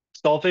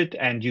solve it,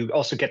 and you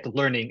also get the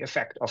learning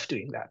effect of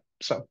doing that.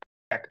 So,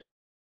 effect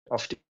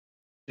of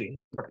doing,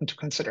 important to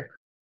consider.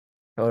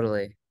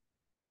 Totally.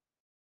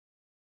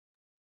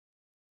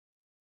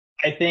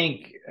 I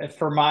think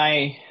for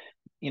my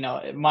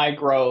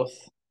growth,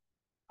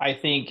 I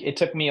think it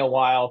took me a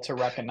while to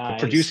recognize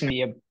producing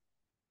the.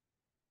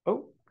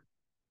 Oh,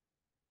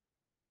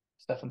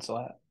 Stefan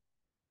Salat.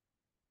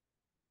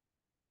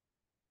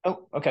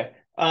 Oh, okay.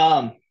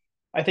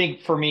 I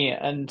think for me,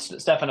 and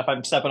Stefan, if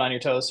I'm stepping on your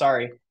toes,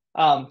 sorry.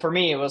 For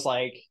me, it was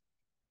like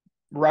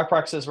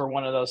reprexes were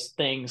one of those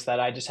things that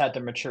I just had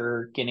to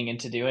mature getting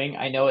into doing.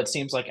 I know it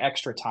seems like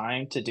extra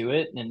time to do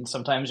it, and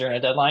sometimes you're in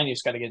a deadline, you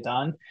just got to get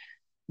done.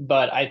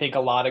 But I think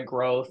a lot of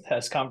growth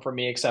has come from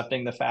me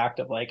accepting the fact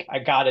of like, I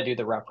got to do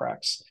the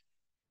reprex.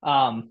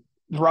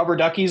 Rubber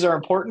duckies are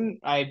important.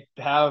 I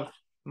have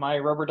my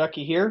rubber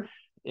ducky here.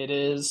 It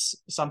is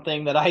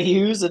something that I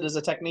use. It is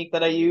a technique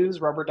that I use.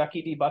 Rubber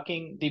ducky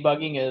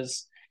debugging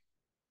is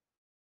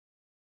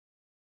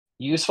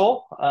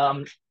useful,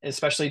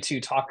 especially to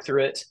talk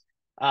through it,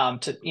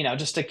 to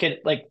just to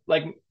get like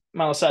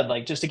Milo said,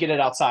 like just to get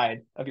it outside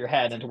of your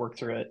head and to work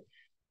through it.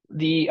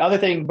 The other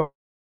thing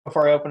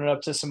before I open it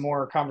up to some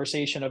more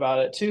conversation about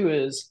it too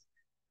is,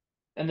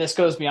 and this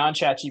goes beyond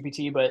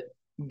ChatGPT, but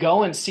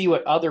go and see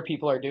what other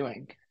people are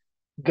doing.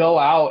 Go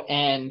out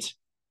and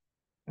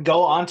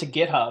go onto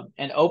GitHub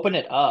and open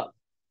it up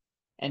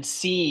and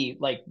see,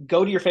 like,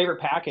 go to your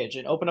favorite package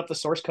and open up the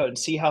source code and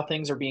see how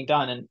things are being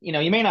done. And,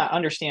 you may not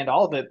understand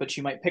all of it, but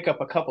you might pick up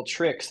a couple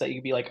tricks that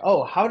you'd be like,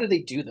 oh, how do they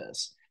do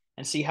this?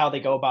 And see how they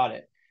go about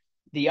it.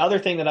 The other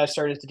thing that I've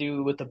started to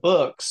do with the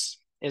books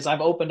is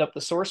I've opened up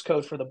the source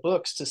code for the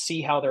books to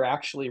see how they're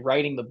actually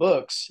writing the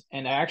books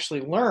and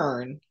actually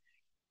learn,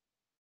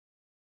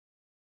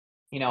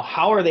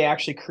 how are they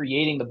actually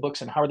creating the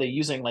books and how are they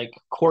using like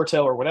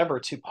Quarto or whatever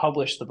to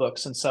publish the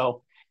books. And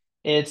so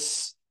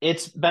it's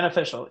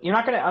beneficial. You're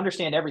not going to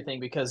understand everything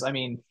because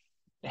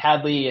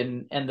Hadley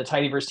and the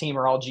Tidyverse team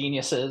are all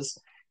geniuses.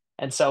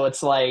 And so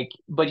it's like,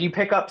 but you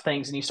pick up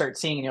things and you start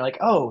seeing and you're like,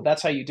 oh,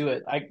 that's how you do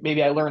it.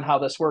 Maybe I learn how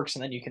this works,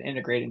 and then you can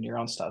integrate it in your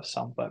own stuff.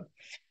 So, but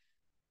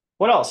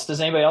what else? Does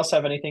anybody else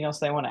have anything else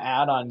they want to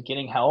add on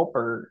getting help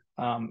or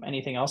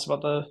anything else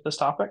about this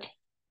topic?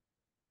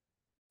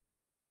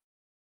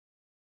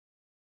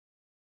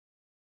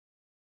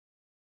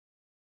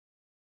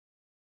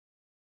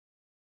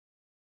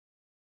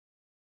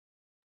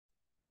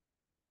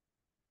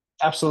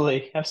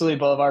 Absolutely,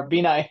 Boulevard.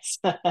 Be nice.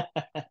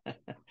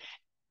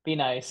 Be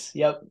nice.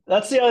 Yep.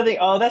 That's the other thing.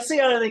 Oh, that's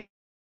the other thing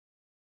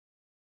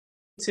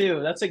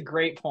too. That's a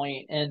great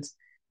point. And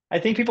I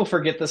think people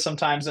forget this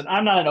sometimes. And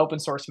I'm not an open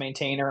source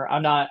maintainer.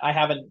 I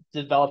haven't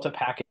developed a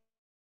package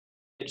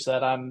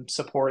that I'm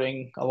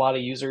supporting a lot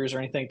of users or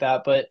anything like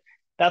that. But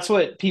that's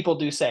what people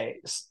do say.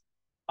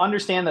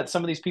 Understand that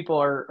some of these people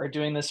are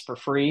doing this for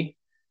free.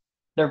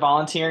 They're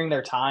volunteering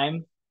their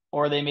time,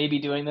 or they may be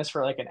doing this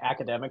for like an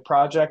academic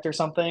project or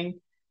something.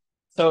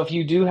 So if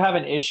you do have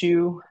an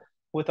issue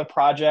with a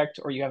project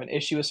or you have an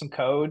issue with some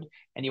code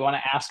and you want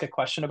to ask a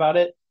question about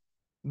it,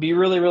 be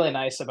really, really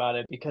nice about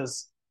it,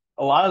 because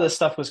a lot of this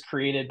stuff was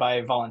created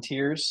by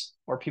volunteers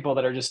or people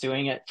that are just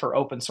doing it for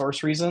open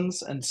source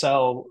reasons. And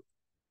so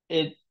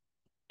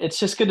it's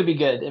just good to be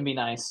good and be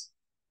nice.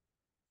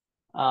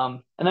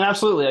 And then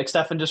absolutely, like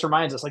Stefan just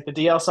reminds us, like the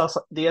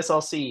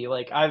DSLC,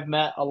 like I've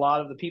met a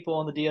lot of the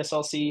people in the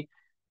DSLC,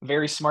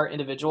 very smart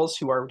individuals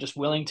who are just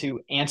willing to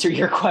answer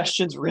your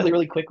questions really,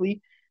 really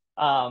quickly.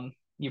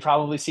 You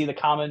probably see the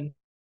common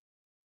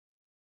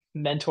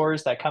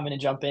mentors that come in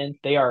and jump in.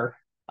 They are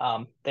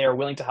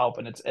willing to help,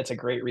 and it's a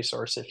great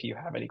resource if you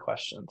have any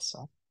questions.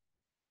 So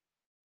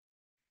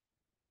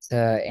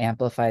to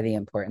amplify the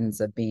importance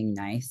of being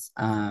nice,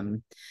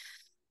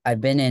 I've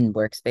been in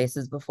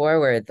workspaces before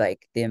where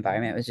like the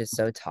environment was just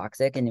so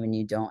toxic, and when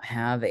you don't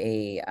have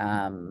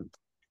an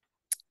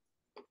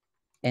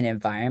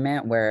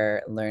environment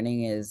where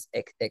learning is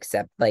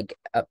accept like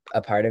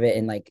a part of it,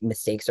 and like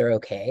mistakes are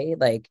okay,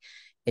 like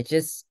it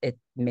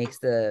makes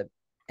the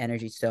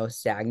energy so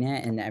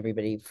stagnant and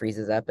everybody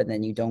freezes up, and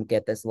then you don't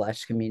get this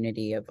lush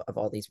community of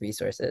all these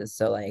resources.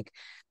 So like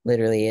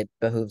literally it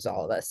behooves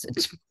all of us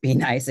to be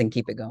nice and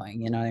keep it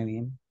going, you know what I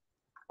mean?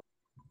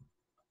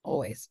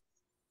 Always.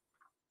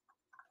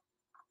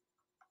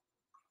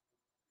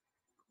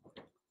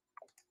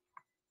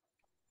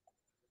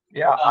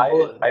 Yeah,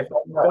 I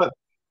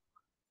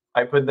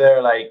put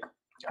there, like,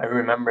 I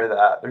remember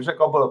that there's a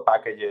couple of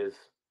packages.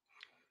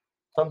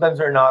 Sometimes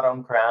they're not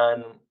on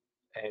CRAN,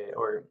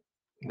 or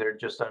they're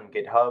just on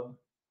GitHub.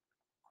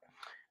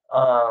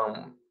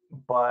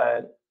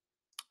 But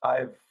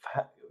I've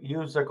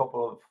used a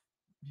couple of,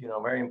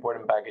 very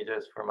important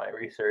packages for my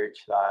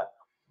research that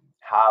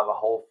have a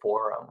whole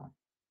forum.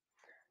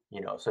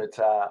 So it's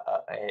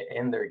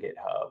in their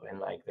GitHub and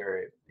like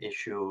their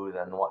issues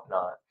and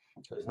whatnot.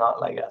 So it's not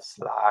like a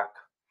Slack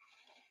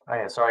or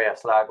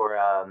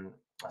a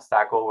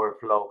Stack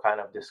Overflow kind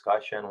of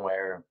discussion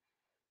where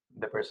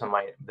the person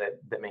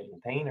the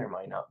maintainer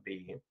might not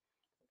be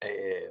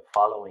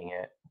following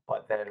it,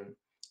 but then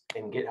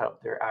in GitHub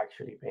they're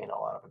actually paying a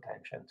lot of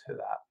attention to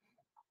that,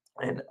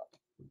 and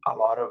a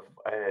lot of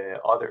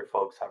other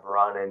folks have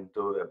run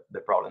into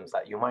the problems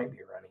that you might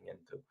be running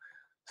into.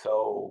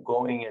 So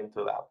going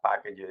into that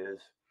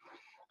packages,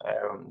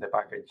 the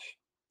package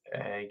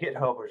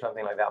GitHub or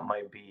something like that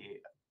might be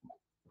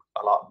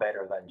a lot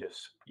better than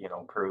just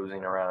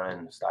cruising around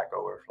in Stack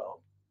Overflow.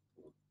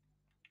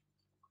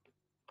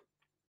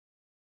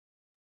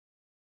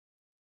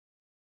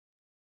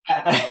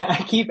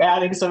 I keep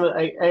adding some.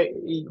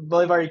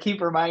 Bolivar, you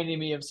keep reminding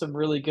me of some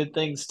really good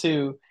things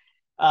too.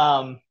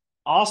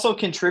 Also,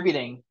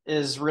 contributing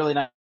is really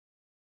nice,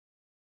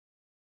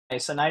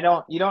 and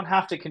you don't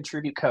have to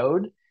contribute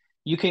code.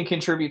 You can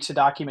contribute to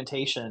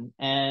documentation,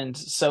 and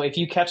so if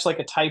you catch like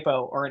a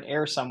typo or an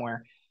error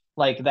somewhere,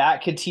 like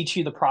that could teach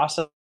you the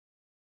process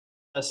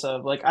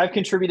of, like, I've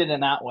contributed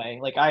in that way.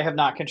 Like I have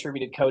not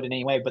contributed code in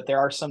any way, but there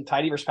are some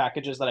tidyverse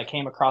packages that I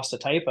came across a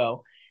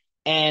typo,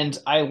 and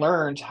I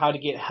learned how to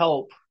get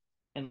help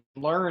and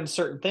learn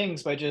certain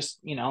things by just,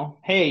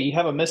 hey, you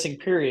have a missing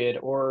period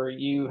or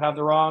you have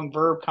the wrong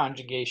verb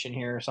conjugation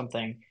here or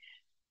something.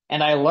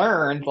 And I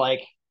learned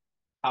like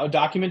how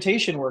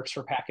documentation works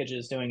for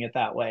packages doing it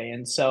that way.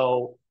 And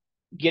so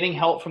getting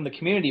help from the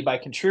community by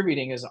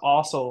contributing is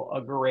also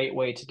a great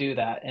way to do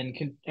that. And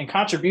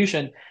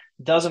contribution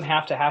doesn't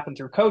have to happen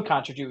through code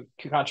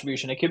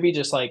contribution. It could be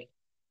just like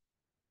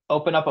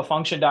open up a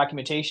function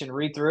documentation,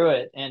 read through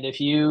it, and if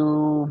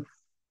you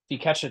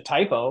catch a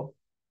typo,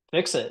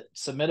 fix it,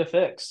 submit a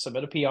fix,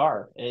 submit a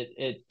PR.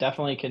 It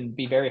definitely can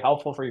be very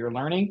helpful for your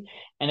learning,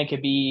 and it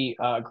could be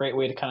a great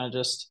way to kind of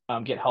just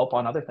get help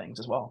on other things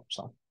as well.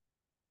 So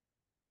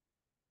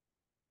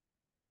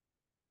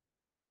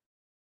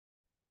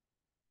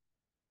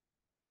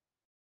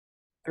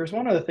there's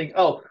one other thing.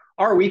 Oh,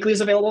 our weekly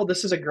is available.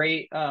 This is a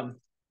great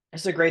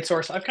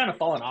source. I've kind of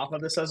fallen off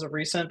of this as of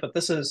recent, but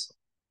this is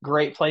a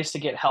great place to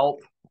get help.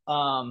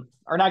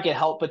 Or not get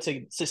help, but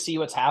to see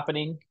what's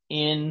happening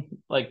in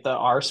like the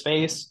R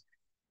space.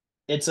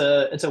 It's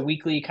a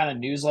weekly kind of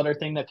newsletter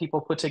thing that people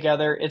put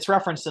together. It's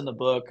referenced in the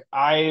book.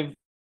 I've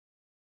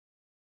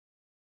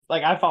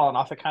fallen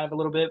off it kind of a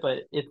little bit,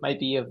 but it might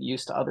be of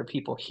use to other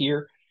people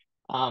here.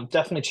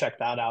 Definitely check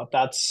that out.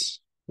 That's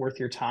worth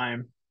your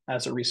time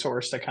as a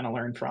resource to kind of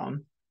learn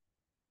from.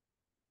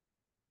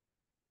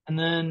 And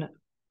then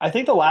I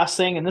think the last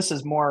thing, and this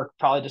is more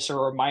probably just a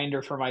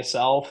reminder for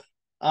myself,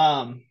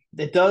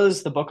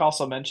 the book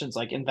also mentions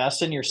like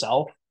invest in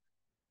yourself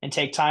and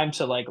take time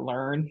to like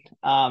learn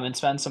and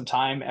spend some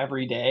time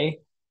every day.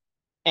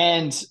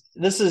 And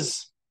this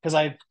is because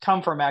I've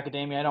come from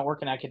academia. I don't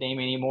work in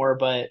academia anymore,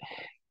 but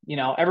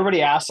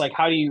everybody asks like,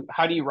 how do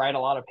you write a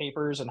lot of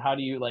papers and how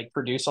do you like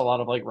produce a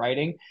lot of like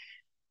writing?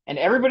 And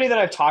everybody that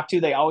I've talked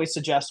to, they always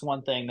suggest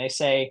one thing. They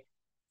say,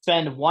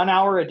 spend 1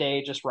 hour a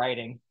day just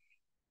writing.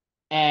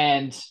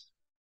 And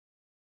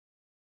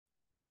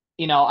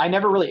I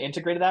never really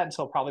integrated that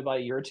until probably about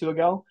a year or two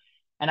ago.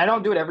 And I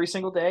don't do it every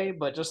single day,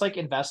 but just like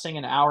investing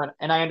an hour,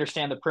 and I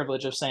understand the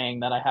privilege of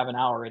saying that I have an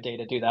hour a day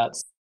to do that.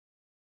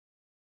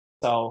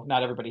 So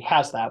not everybody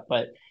has that,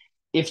 but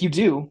if you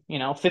do,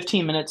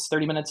 15 minutes,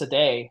 30 minutes a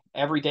day,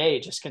 every day,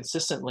 just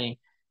consistently,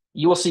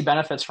 you will see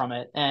benefits from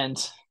it. And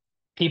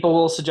people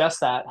will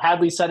suggest that.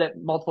 Hadley said it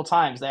multiple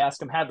times. They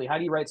ask him, Hadley, how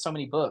do you write so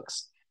many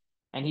books?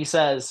 And he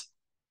says,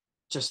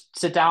 just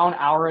sit down,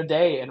 hour a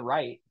day and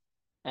write.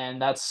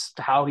 And that's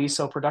how he's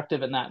so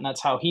productive in that. And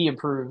that's how he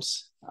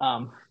improves,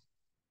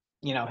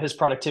 his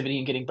productivity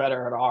and getting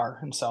better at R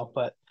himself.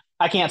 But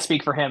I can't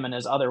speak for him in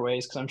his other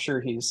ways because I'm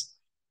sure he's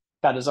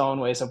got his own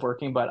ways of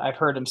working. But I've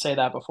heard him say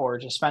that before.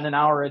 Just spend an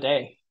hour a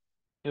day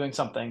doing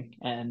something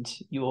and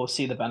you will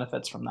see the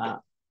benefits from that.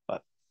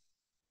 But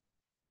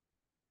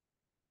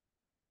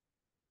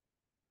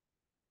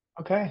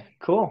okay,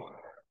 cool.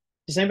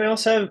 Does anybody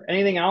else have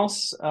anything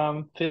else?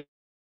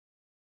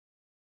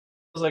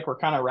 Feels like we're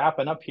kind of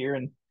wrapping up here,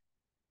 and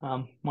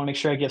want to make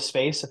sure I give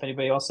space if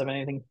anybody else have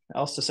anything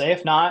else to say.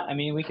 If not, I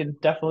mean, we can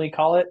definitely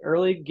call it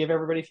early, give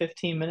everybody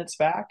 15 minutes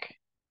back.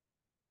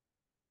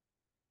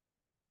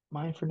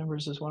 Mind for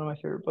Numbers is one of my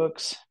favorite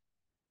books.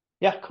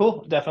 Yeah,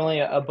 cool.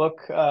 Definitely a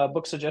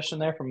book suggestion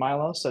there from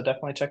Milo. So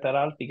definitely check that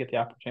out if you get the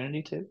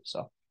opportunity to. So,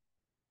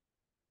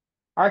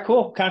 all right,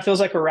 cool. Kind of feels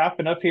like we're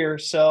wrapping up here.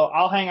 So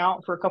I'll hang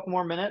out for a couple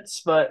more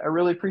minutes, but I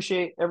really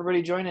appreciate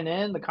everybody joining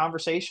in, the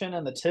conversation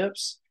and the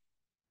tips.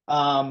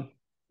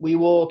 We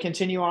will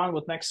continue on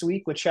with next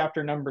week with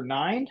chapter number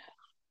 9.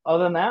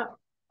 Other than that,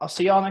 I'll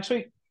see y'all next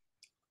week.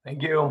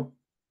 Thank you.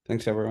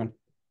 Thanks, everyone.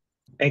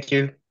 Thank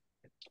you.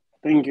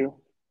 Thank you.